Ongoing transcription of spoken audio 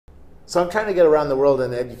So I'm trying to get around the world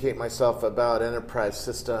and educate myself about enterprise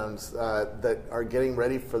systems that are getting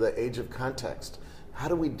ready for the age of context. How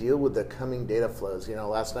do we deal with the coming data flows? You know,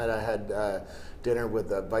 last night I had dinner with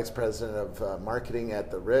the vice president of marketing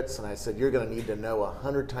at the Ritz, and I said, you're going to need to know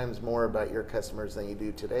 100 times more about your customers than you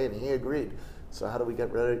do today, and he agreed. So how do we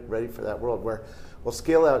get ready for that world? Well,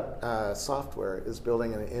 ScaleOut Software is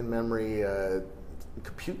building an in-memory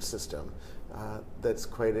compute system that's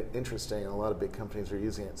quite interesting, and a lot of big companies are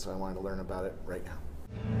using it, so I wanted to learn about it right now.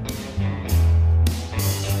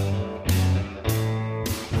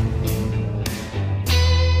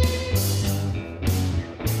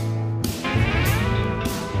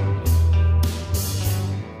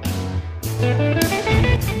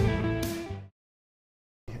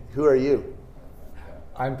 Who are you?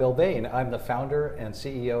 I'm Bill Bain. I'm the founder and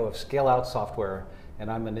CEO of ScaleOut Software,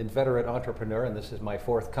 and I'm an inveterate entrepreneur, and this is my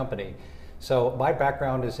fourth company. So my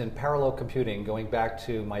background is in parallel computing, going back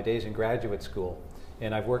to my days in graduate school.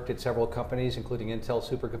 And I've worked at several companies, including Intel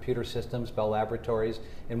Supercomputer Systems, Bell Laboratories,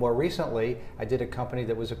 and more recently, I did a company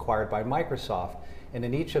that was acquired by Microsoft. And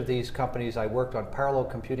in each of these companies, I worked on parallel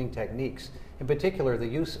computing techniques, in particular, the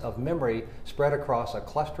use of memory spread across a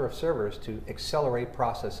cluster of servers to accelerate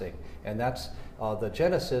processing. And that's the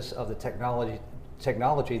genesis of the technology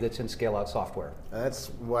that's in ScaleOut Software. That's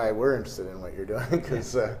why we're interested in what you're doing,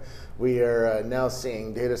 because we are now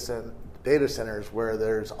seeing data centers where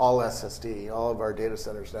there's all SSD. All of our data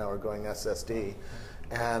centers now are going SSD.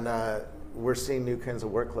 And we're seeing new kinds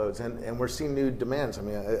of workloads, and we're seeing new demands. I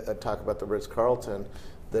mean, I talk about the Ritz-Carlton.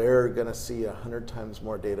 They're going to see 100 times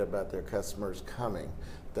more data about their customers coming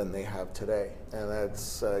than they have today. And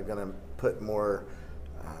that's going to put more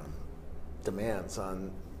demands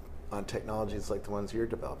on technologies like the ones you're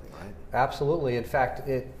developing, right? Absolutely. In fact,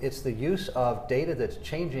 it's the use of data that's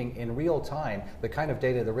changing in real time, the kind of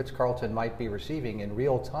data the Ritz-Carlton might be receiving in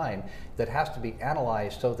real time, that has to be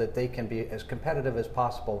analyzed so that they can be as competitive as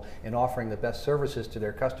possible in offering the best services to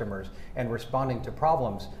their customers and responding to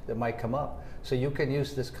problems that might come up. So you can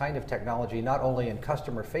use this kind of technology not only in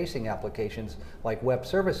customer-facing applications like web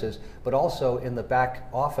services, but also in the back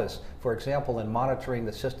office, for example, in monitoring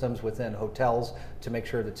the systems within hotels to make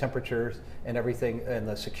sure the temperatures and everything and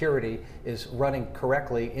the security is running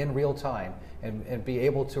correctly in real time and be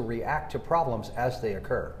able to react to problems as they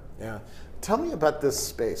occur. Yeah. Tell me about this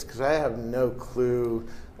space, because I have no clue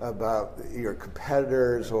about your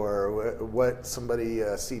competitors or what somebody,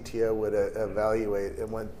 CTO, would evaluate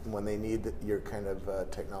when they need your kind of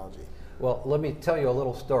technology. Well, let me tell you a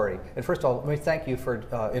little story. And first of all, let me thank you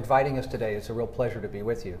for inviting us today. It's a real pleasure to be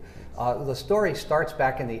with you. The story starts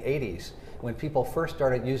back in the 80s when people first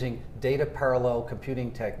started using data parallel computing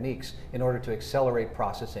techniques in order to accelerate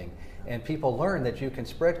processing. And people learned that you can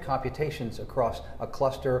spread computations across a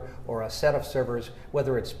cluster or a set of servers,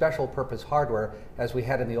 whether it's special purpose hardware, as we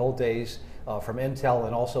had in the old days from Intel,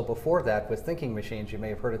 and also before that with thinking machines. You may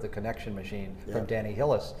have heard of the connection machine from Danny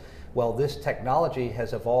Hillis. Well, this technology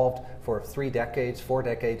has evolved for 4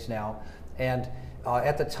 decades now. And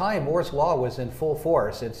at the time, Moore's Law was in full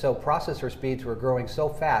force, and so processor speeds were growing so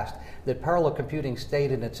fast that parallel computing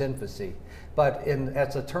stayed in its infancy. But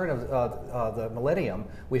at the turn of the millennium,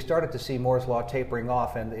 we started to see Moore's Law tapering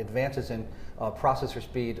off and advances in processor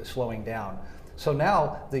speed slowing down. So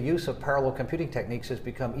now the use of parallel computing techniques has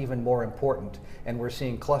become even more important, and we're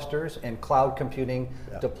seeing clusters and cloud computing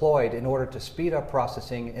deployed in order to speed up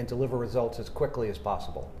processing and deliver results as quickly as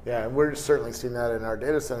possible. Yeah, and we're certainly seeing that in our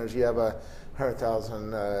data centers. You have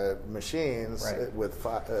 100,000 machines with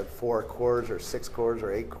 4 cores or 6 cores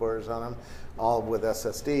or 8 cores on them, all with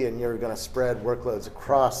SSD, and you're going to spread workloads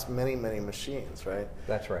across many, many machines, right?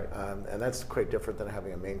 That's right. And that's quite different than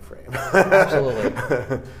having a mainframe.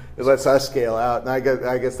 Absolutely. It lets us scale out, and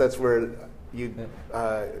I guess that's where you.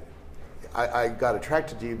 I got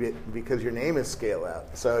attracted to you because your name is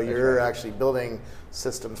ScaleOut. So you're actually building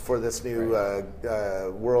systems for this new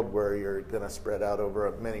world where you're going to spread out over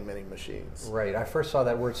many, many machines. Right. I first saw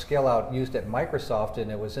that word ScaleOut used at Microsoft, and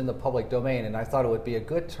it was in the public domain, and I thought it would be a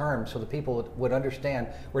good term so that people would understand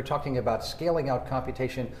we're talking about scaling out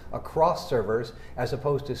computation across servers as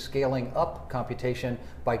opposed to scaling up computation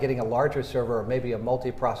by getting a larger server or maybe a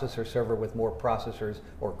multi-processor server with more processors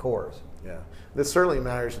or cores. Yeah, this certainly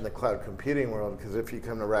matters in the cloud computing world, because if you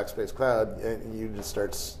come to Rackspace Cloud and you just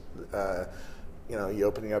start, you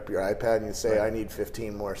opening up your iPad and you say, I need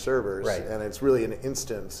 15 more servers, and it's really an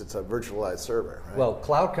instance, it's a virtualized server. Right? Well,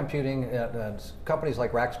 cloud computing, companies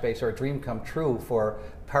like Rackspace are a dream come true for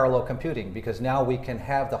parallel computing, because now we can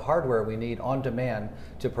have the hardware we need on demand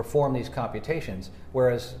to perform these computations,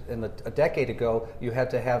 whereas a decade ago you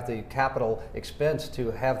had to have the capital expense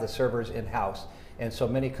to have the servers in-house. and so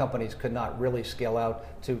many companies could not really scale out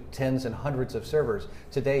to tens and hundreds of servers.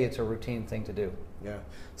 Today, it's a routine thing to do. Yeah.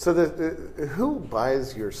 So who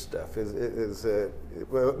buys your stuff?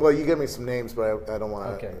 Well, you give me some names, but I don't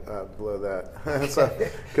want to blow that,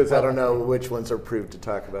 because I don't know which ones are approved to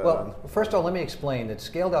talk about. Well, first of all, let me explain that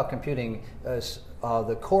scaled out computing is,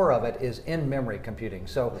 the core of it is in-memory computing.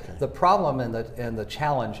 So the problem and the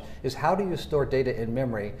challenge is, how do you store data in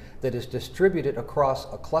memory that is distributed across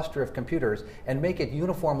a cluster of computers and make it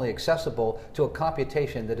uniformly accessible to a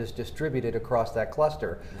computation that is distributed across that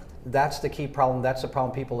cluster? That's the key problem. That's the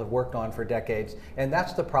problem people have worked on for decades. And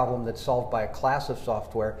that's the problem that's solved by a class of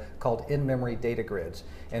software called in-memory data grids.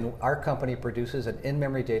 And our company produces an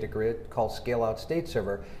in-memory data grid called ScaleOut State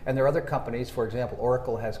Server. And there are other companies, for example,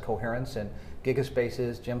 Oracle has Coherence and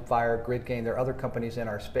Gigaspaces, Gemfire, GridGain. There are other companies in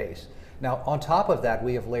our space. Now, on top of that,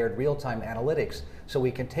 we have layered real-time analytics, so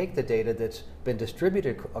we can take the data that's been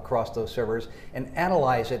distributed across those servers and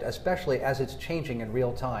analyze it, especially as it's changing in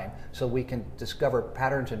real time, so we can discover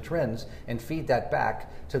patterns and trends and feed that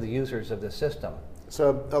back to the users of the system.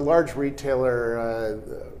 So a large retailer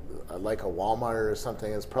like a Walmart or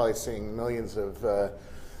something is probably seeing millions of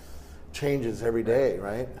changes every day,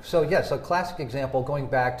 right? So yes, a classic example going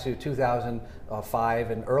back to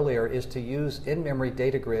 2005 and earlier is to use in-memory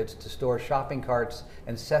data grids to store shopping carts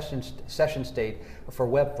and session state for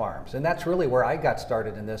web farms. And that's really where I got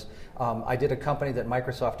started in this. I did a company that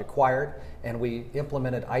Microsoft acquired, and we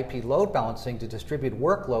implemented IP load balancing to distribute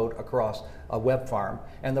workload across a web farm.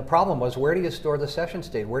 And the problem was, where do you store the session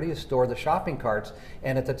state? Where do you store the shopping carts?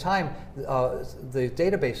 And at the time, the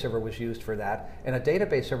database server was used for that. And a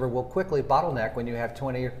database server will quickly bottleneck when you have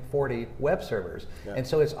 20 or 40 web servers. Yeah. And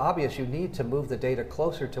so it's obvious you need to move the data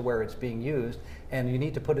closer to where it's being used, and you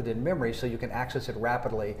need to put it in memory so you can access it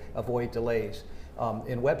rapidly, avoid delays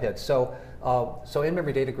in webhits. So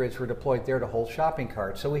in-memory data grids were deployed there to hold shopping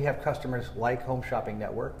carts. So we have customers like Home Shopping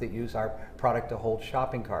Network that use our product to hold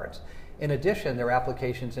shopping carts. In addition, there are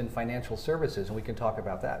applications in financial services, and we can talk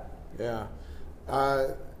about that. Yeah.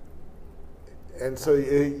 And so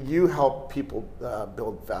you help people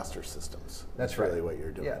build faster systems. That's really right. What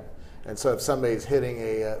you're doing. Yeah. And so if somebody's hitting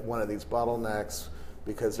one of these bottlenecks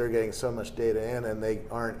because they're getting so much data in and they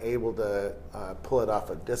aren't able to pull it off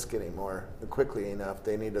a disk anymore quickly enough,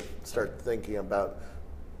 they need to start thinking about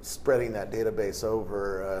spreading that database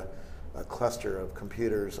over a cluster of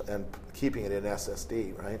computers and keeping it in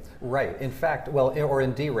SSD, right? Right. In fact, well, or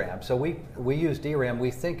in DRAM. So we use DRAM.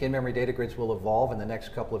 We think in-memory data grids will evolve in the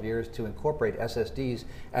next couple of years to incorporate SSDs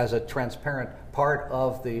as a transparent part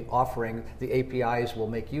of the offering. The APIs will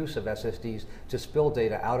make use of SSDs to spill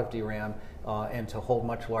data out of DRAM and to hold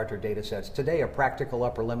much larger data sets. Today, a practical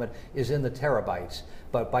upper limit is in the terabytes,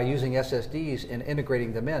 but by using SSDs and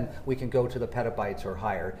integrating them in, we can go to the petabytes or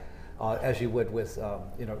higher. As you would with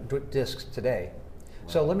disks today.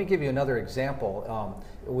 So let me give you another example.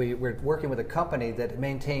 We're working with a company that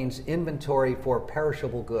maintains inventory for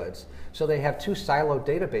perishable goods. So they have two siloed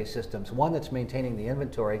database systems, one that's maintaining the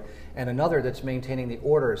inventory and another that's maintaining the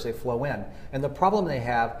orders they flow in. And the problem they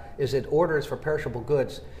have is that orders for perishable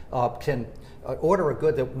goods can order a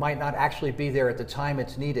good that might not actually be there at the time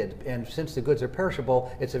it's needed. And since the goods are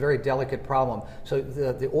perishable, it's a very delicate problem. So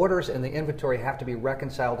the orders and the inventory have to be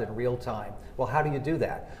reconciled in real time. Well, how do you do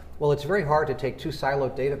that? Well, it's very hard to take two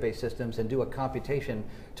siloed database systems and do a computation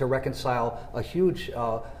to reconcile a huge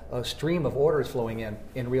stream of orders flowing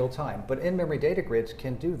in real time. But in-memory data grids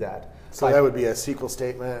can do that. So that would be a SQL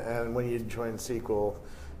statement, and when you join SQL,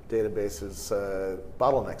 databases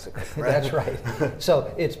bottlenecks occur, right? That's right.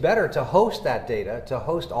 So it's better to host that data, to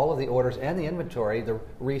host all of the orders and the inventory, the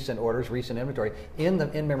recent orders, recent inventory, in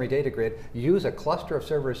the in-memory data grid. Use a cluster of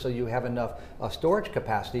servers so you have enough storage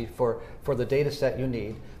capacity for the data set you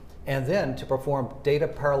need. And then to perform data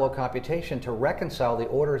parallel computation to reconcile the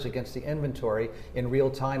orders against the inventory in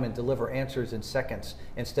real time and deliver answers in seconds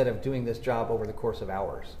instead of doing this job over the course of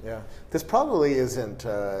hours. Yeah, this probably isn't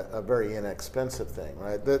a very inexpensive thing,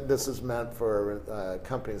 right? This is meant for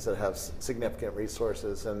companies that have significant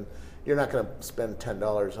resources, and you're not going to spend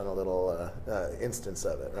 $10 on a little instance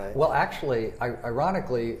of it, right? Well, actually,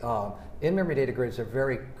 ironically, in-memory data grids are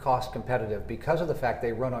very cost competitive because of the fact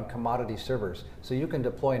they run on commodity servers. So you can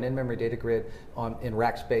deploy an in-memory data grid in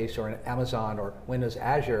Rackspace or in Amazon or Windows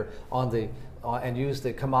Azure and use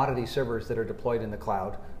the commodity servers that are deployed in the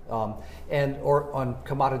cloud, or on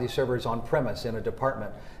commodity servers on premise in a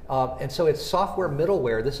department. And so it's software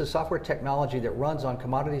middleware. This is software technology that runs on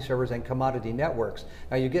commodity servers and commodity networks.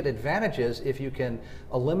 Now you get advantages if you can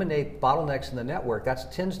eliminate bottlenecks in the network.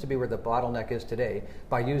 That tends to be where the bottleneck is today,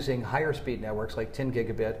 by using higher speed networks like 10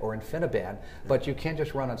 gigabit or InfiniBand, but you can't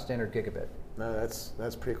just run on standard gigabit. No,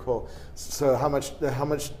 that's pretty cool. So how much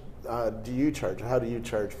do you charge? How do you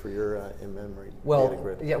charge for your in-memory data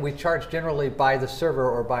grid? Yeah, we charge generally by the server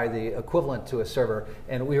or by the equivalent to a server,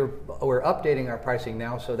 and we're updating our pricing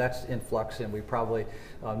now, so that's in flux, and we probably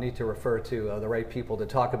need to refer to the right people to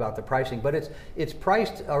talk about the pricing. But it's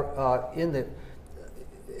priced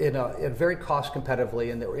very cost competitively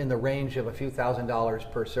in the range of a few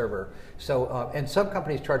 $1,000s per server. So, and some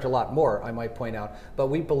companies charge a lot more, I might point out, but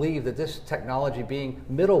we believe that this technology being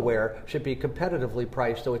middleware should be competitively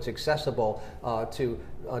priced so it's accessible to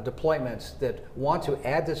deployments that want to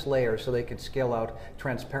add this layer so they can scale out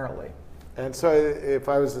transparently. And so if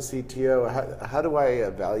I was a CTO, how do I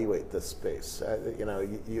evaluate this space?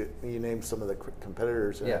 You named some of the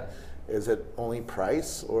competitors. Yeah. Is it only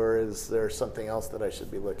price, or is there something else that I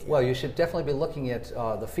should be looking at? Well, you should definitely be looking at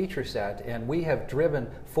the feature set, and we have driven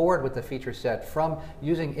forward with the feature set from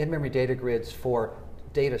using in-memory data grids for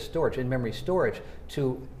data storage, in-memory storage,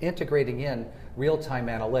 to integrating in real-time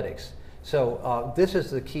analytics. So this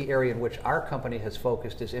is the key area in which our company has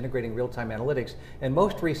focused, is integrating real-time analytics. And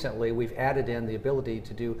most recently, we've added in the ability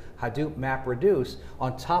to do Hadoop MapReduce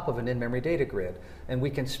on top of an in-memory data grid. And we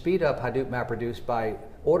can speed up Hadoop MapReduce by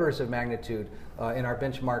orders of magnitude. In our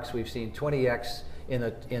benchmarks, we've seen 20x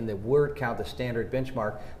in the word count, the standard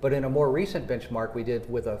benchmark. But in a more recent benchmark we did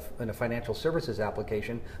in a financial services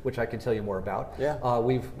application, which I can tell you more about,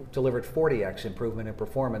 we've delivered 40x improvement in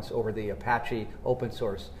performance over the Apache open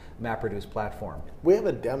source MapReduce platform. We have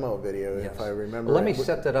a demo video, if I remember. Well, let me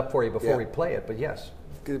set that up for you before we play it, but yes.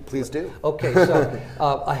 Please do. Okay, so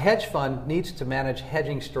a hedge fund needs to manage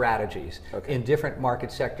hedging strategies in different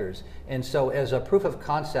market sectors. And so as a proof of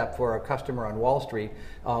concept for a customer on Wall Street,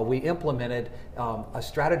 we implemented a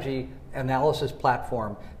strategy analysis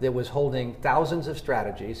platform that was holding thousands of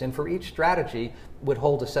strategies, and for each strategy would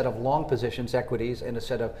hold a set of long positions, equities, and a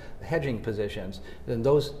set of hedging positions. And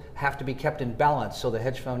those have to be kept in balance so the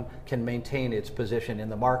hedge fund can maintain its position in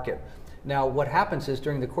the market. Now, what happens is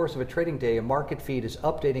during the course of a trading day, a market feed is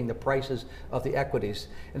updating the prices of the equities.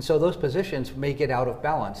 And so those positions may get out of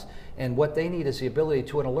balance. And what they need is the ability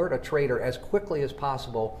to alert a trader as quickly as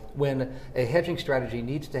possible when a hedging strategy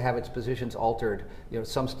needs to have its positions altered,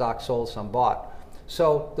 some stock sold, some bought.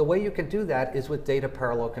 So the way you can do that is with data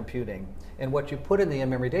parallel computing. And what you put in the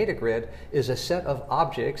in-memory data grid is a set of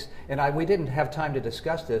objects, and we didn't have time to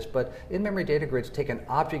discuss this, but in-memory data grids take an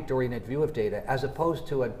object-oriented view of data as opposed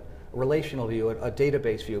to a relational view, a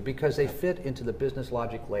database view, because they fit into the business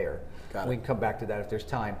logic layer. We can come back to that if there's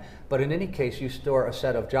time. But in any case, you store a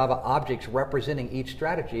set of Java objects representing each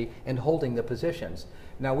strategy and holding the positions.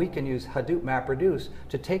 Now we can use Hadoop MapReduce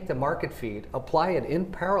to take the market feed, apply it in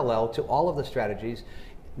parallel to all of the strategies,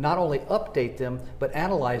 not only update them, but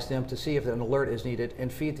analyze them to see if an alert is needed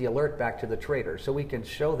and feed the alert back to the trader. So we can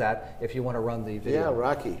show that if you want to run the video. Yeah,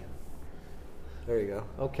 Rocky. There you go.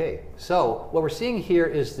 Okay, so what we're seeing here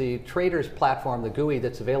is the trader's platform, the GUI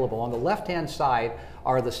that's available. On the left-hand side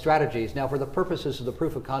are the strategies. Now, for the purposes of the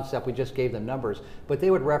proof of concept, we just gave them numbers, but they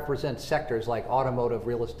would represent sectors like automotive,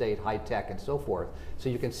 real estate, high tech, and so forth. So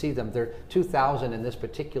you can see them. There are 2,000 in this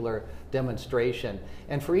particular demonstration.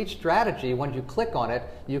 And for each strategy, when you click on it,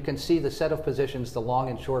 you can see the set of positions, the long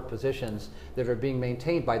and short positions that are being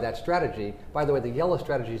maintained by that strategy. By the way, the yellow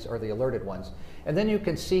strategies are the alerted ones. And then you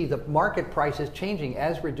can see the market prices changing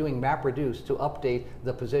as we're doing MapReduce to update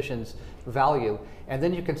the positions value. And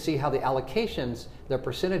then you can see how the allocations, the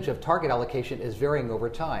percentage of target allocation is varying over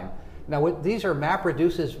time. Now, these are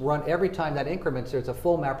MapReduces run every time that increments, there's a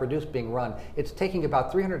full MapReduce being run. It's taking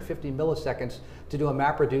about 350 milliseconds to do a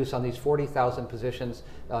MapReduce on these 40,000 positions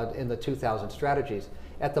in the 2,000 strategies.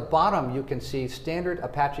 At the bottom, you can see standard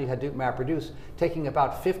Apache Hadoop MapReduce taking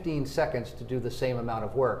about 15 seconds to do the same amount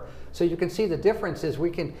of work. So you can see the difference is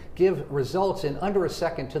we can give results in under a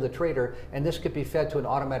second to the trader, and this could be fed to an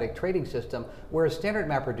automatic trading system, whereas standard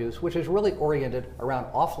MapReduce, which is really oriented around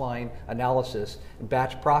offline analysis and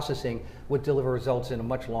batch processing, would deliver results in a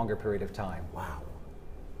much longer period of time. Wow.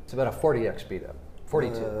 It's about a 40x speed up,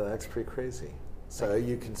 42. That's pretty crazy. So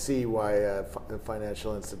you can see why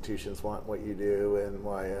financial institutions want what you do, and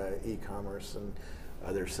why e-commerce and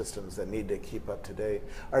other systems that need to keep up to date.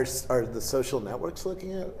 Are the social networks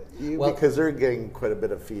looking at you? Well, because they're getting quite a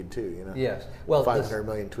bit of feed too, Yes. Well, 500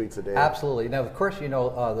 million tweets a day. Absolutely. Now, of course,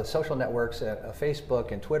 the social networks,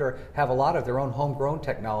 Facebook and Twitter, have a lot of their own homegrown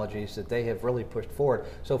technologies that they have really pushed forward.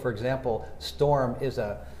 So, for example, Storm is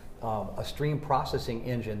a a stream processing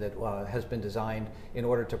engine that has been designed in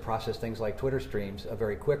order to process things like Twitter streams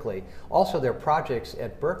very quickly. Also, there are projects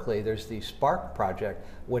at Berkeley. There's the Spark project,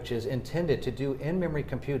 which is intended to do in-memory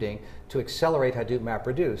computing to accelerate Hadoop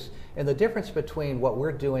MapReduce. And the difference between what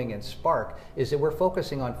we're doing in Spark is that we're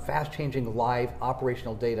focusing on fast-changing live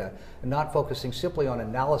operational data and not focusing simply on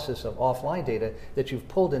analysis of offline data that you've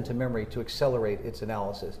pulled into memory to accelerate its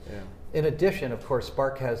analysis. Yeah. In addition, of course,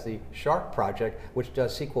 Spark has the Shark project, which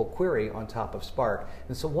does SQL query on top of Spark.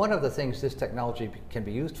 And so one of the things this technology can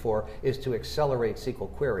be used for is to accelerate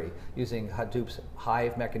SQL query using Hadoop's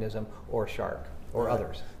Hive mechanism or Shark or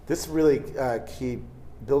others. This is really key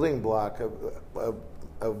building block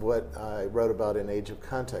of what I wrote about in Age of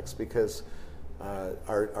Context, because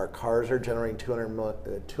our cars are generating 200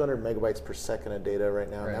 megabytes per second of data right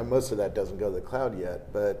now. Right. Now, most of that doesn't go to the cloud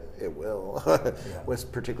yet, but it will,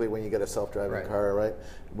 particularly when you get a self-driving car, right?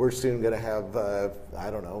 We're soon going to have,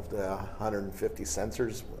 I don't know, 150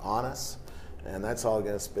 sensors on us, and that's all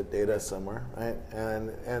going to spit data somewhere, right?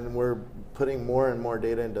 And we're putting more and more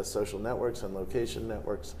data into social networks and location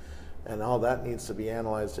networks, and all that needs to be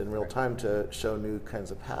analyzed in real time to show new kinds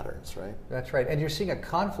of patterns, right? That's right. And you're seeing a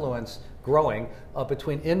confluence growing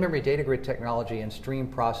between in-memory data grid technology and stream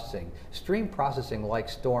processing. Stream processing, like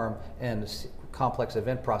Storm and complex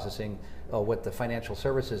event processing, what the financial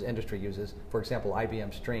services industry uses, for example,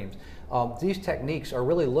 IBM Streams. These techniques are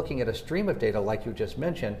really looking at a stream of data, like you just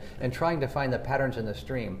mentioned, and trying to find the patterns in the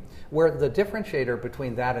stream. Where the differentiator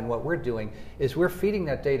between that and what we're doing is we're feeding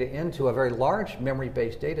that data into a very large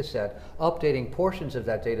memory-based data set, updating portions of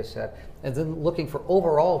that data set, and then looking for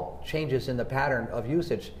overall changes in the pattern of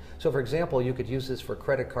usage. So for example, you could use this for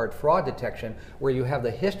credit card fraud detection, where you have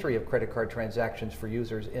the history of credit card transactions for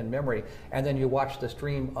users in memory, and then you watch the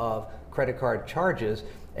stream of credit card charges,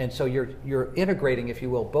 and so you're integrating, if you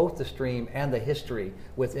will, both the stream and the history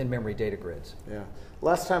with in-memory data grids. Yeah.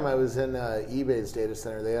 Last time I was in eBay's data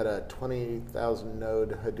center, they had a 20,000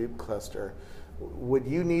 node Hadoop cluster. Would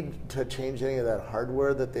you need to change any of that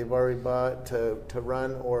hardware that they've already bought to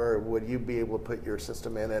run, or would you be able to put your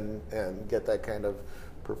system in and get that kind of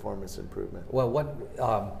performance improvement?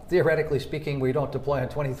 Well, theoretically speaking, we don't deploy on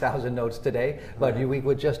 20,000 nodes today, but we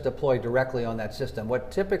would just deploy directly on that system.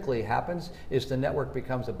 What typically happens is the network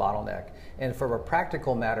becomes a bottleneck. And for a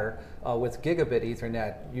practical matter, with gigabit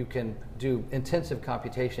Ethernet, you can do intensive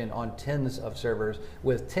computation on tens of servers.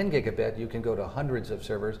 With 10 gigabit, you can go to hundreds of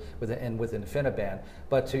servers with InfiniBand.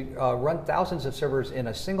 But to run thousands of servers in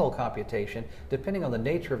a single computation, depending on the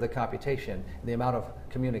nature of the computation, the amount of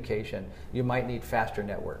communication, you might need faster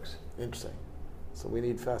networks. Interesting. So we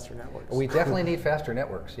need faster networks. We definitely need faster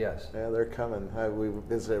networks, yes. Yeah, they're coming. We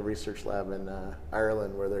visited a research lab in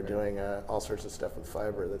Ireland where they're doing all sorts of stuff with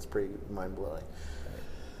fiber that's pretty mind-blowing.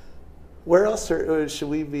 Where else should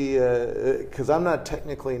we be, because I'm not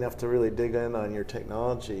technically enough to really dig in on your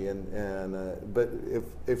technology, but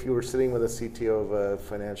if you were sitting with a CTO of a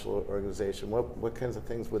financial organization, what kinds of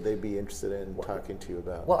things would they be interested in talking to you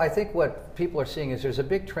about? Well, I think what people are seeing is there's a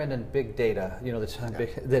big trend in big data,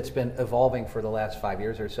 that's been evolving for the last 5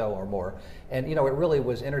 years or so or more. And it really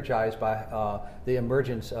was energized by the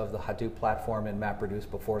emergence of the Hadoop platform and MapReduce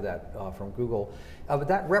before that from Google. But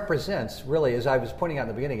that represents, really, as I was pointing out in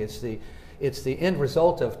the beginning, it's the end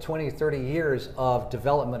result of 20, 30 years of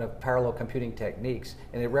development of parallel computing techniques,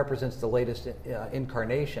 and it represents the latest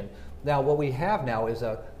incarnation. Now, what we have now is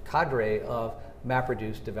a cadre of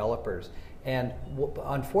MapReduce developers. And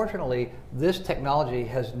unfortunately, this technology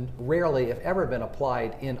has rarely, if ever, been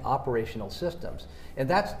applied in operational systems. And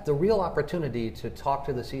that's the real opportunity to talk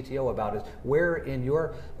to the CTO about is where in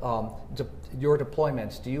your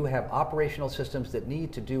deployments do you have operational systems that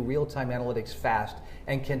need to do real-time analytics fast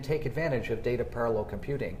and can take advantage of data parallel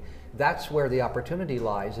computing. That's where the opportunity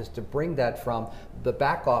lies, is to bring that from the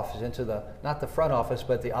back office into not the front office,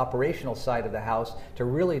 but the operational side of the house to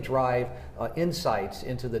really drive insights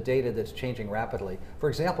into the data that's changing rapidly. For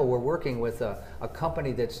example, we're working with a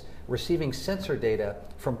company that's receiving sensor data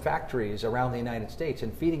from factories around the United States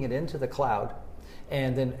and feeding it into the cloud,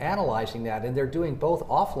 and then analyzing that. And they're doing both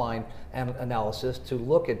offline analysis to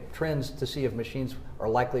look at trends to see if machines are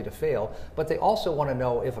likely to fail, but they also want to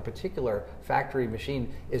know if a particular factory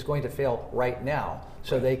machine is going to fail right now,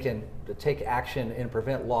 so they can take action and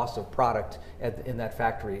prevent loss of product in that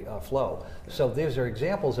factory flow. So these are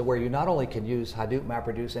examples of where you not only can use Hadoop,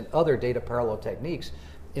 MapReduce, and other data parallel techniques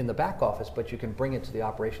in the back office, but you can bring it to the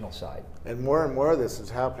operational side. And more of this is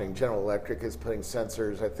happening. General Electric is putting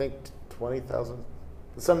sensors, I think 20,000,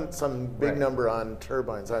 some big number on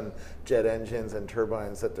turbines, on jet engines and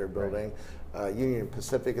turbines that they're building. Union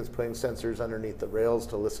Pacific is putting sensors underneath the rails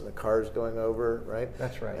to listen to cars going over, right?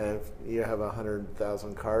 That's right. And if you have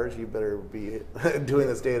 100,000 cars, you better be doing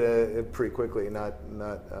this data pretty quickly, not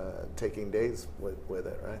taking days with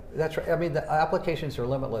it, right? That's right. I mean, the applications are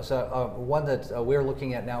limitless. One that we're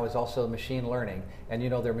looking at now is also machine learning. And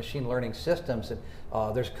there are machine learning systems.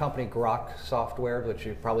 There's a company, Grok Software, which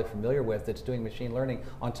you're probably familiar with, that's doing machine learning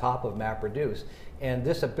on top of MapReduce. And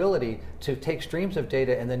this ability to take streams of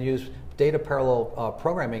data and then use data parallel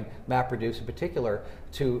programming, MapReduce in particular,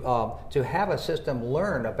 to have a system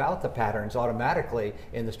learn about the patterns automatically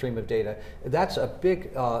in the stream of data, that's a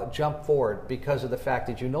big jump forward because of the fact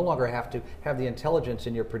that you no longer have to have the intelligence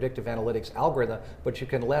in your predictive analytics algorithm, but you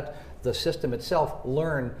can let the system itself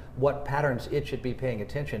learn what patterns it should be paying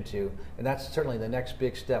attention to. And that's certainly the next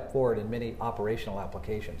big step forward in many operational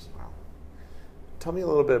applications. Wow. Tell me a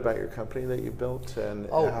little bit about your company that you built, and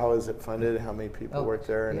how is it funded? How many people work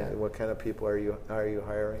there, and what kind of people are you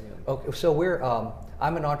hiring? Okay, so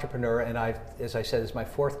I'm an entrepreneur, and as I said, it's my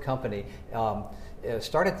fourth company.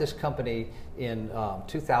 Started this company in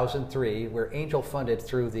 2003. We're angel funded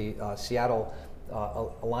through the Seattle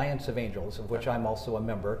Alliance of Angels, of which I'm also a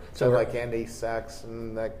member. So like Andy Sachs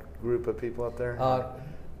and that group of people up there?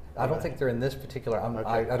 I don't think they're in this particular.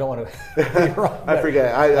 Okay. I don't want to be wrong. I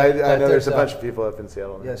forget. I know there's a bunch of people up in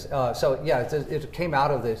Seattle. Yes. It came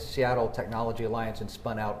out of the Seattle Technology Alliance and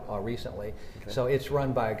spun out recently. Okay. So it's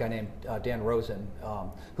run by a guy named Dan Rosen,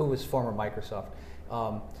 who was former Microsoft.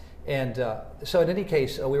 So in any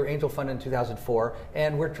case, we were angel funded in 2004,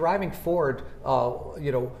 and we're driving forward,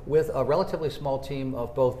 with a relatively small team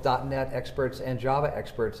of both .NET experts and Java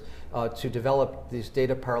experts to develop these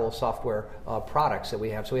data parallel software products that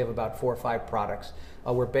we have. So we have about 4 or 5 products.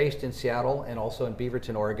 We're based in Seattle and also in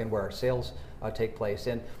Beaverton, Oregon, where our sales take place.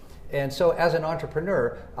 And so as an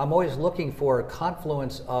entrepreneur, I'm always looking for a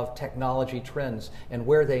confluence of technology trends, and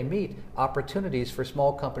where they meet, opportunities for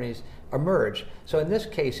small companies emerge. So in this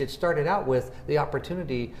case, it started out with the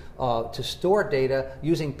opportunity to store data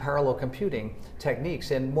using parallel computing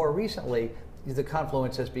techniques. And more recently, the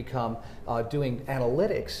confluence has become doing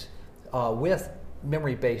analytics with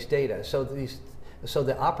memory-based data. So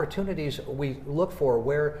the opportunities we look for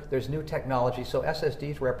where there's new technology, so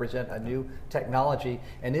SSDs represent a new technology,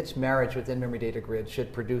 and its marriage with in-memory data grids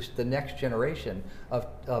should produce the next generation of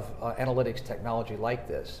analytics technology like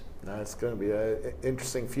this. No, it's going to be an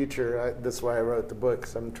interesting future. That's why I wrote the book,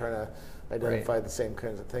 because I'm trying to identify the same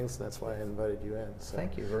kinds of things, and that's why I invited you in. So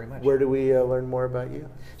thank you very much. Where do we learn more about you?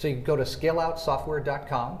 So you can go to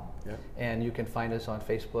ScaleOutSoftware.com, and you can find us on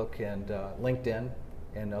Facebook and LinkedIn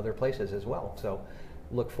and other places as well. So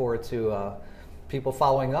look forward to people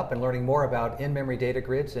following up and learning more about in-memory data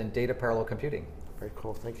grids and data parallel computing. Very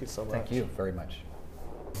cool. Thank you so much. Thank you very much.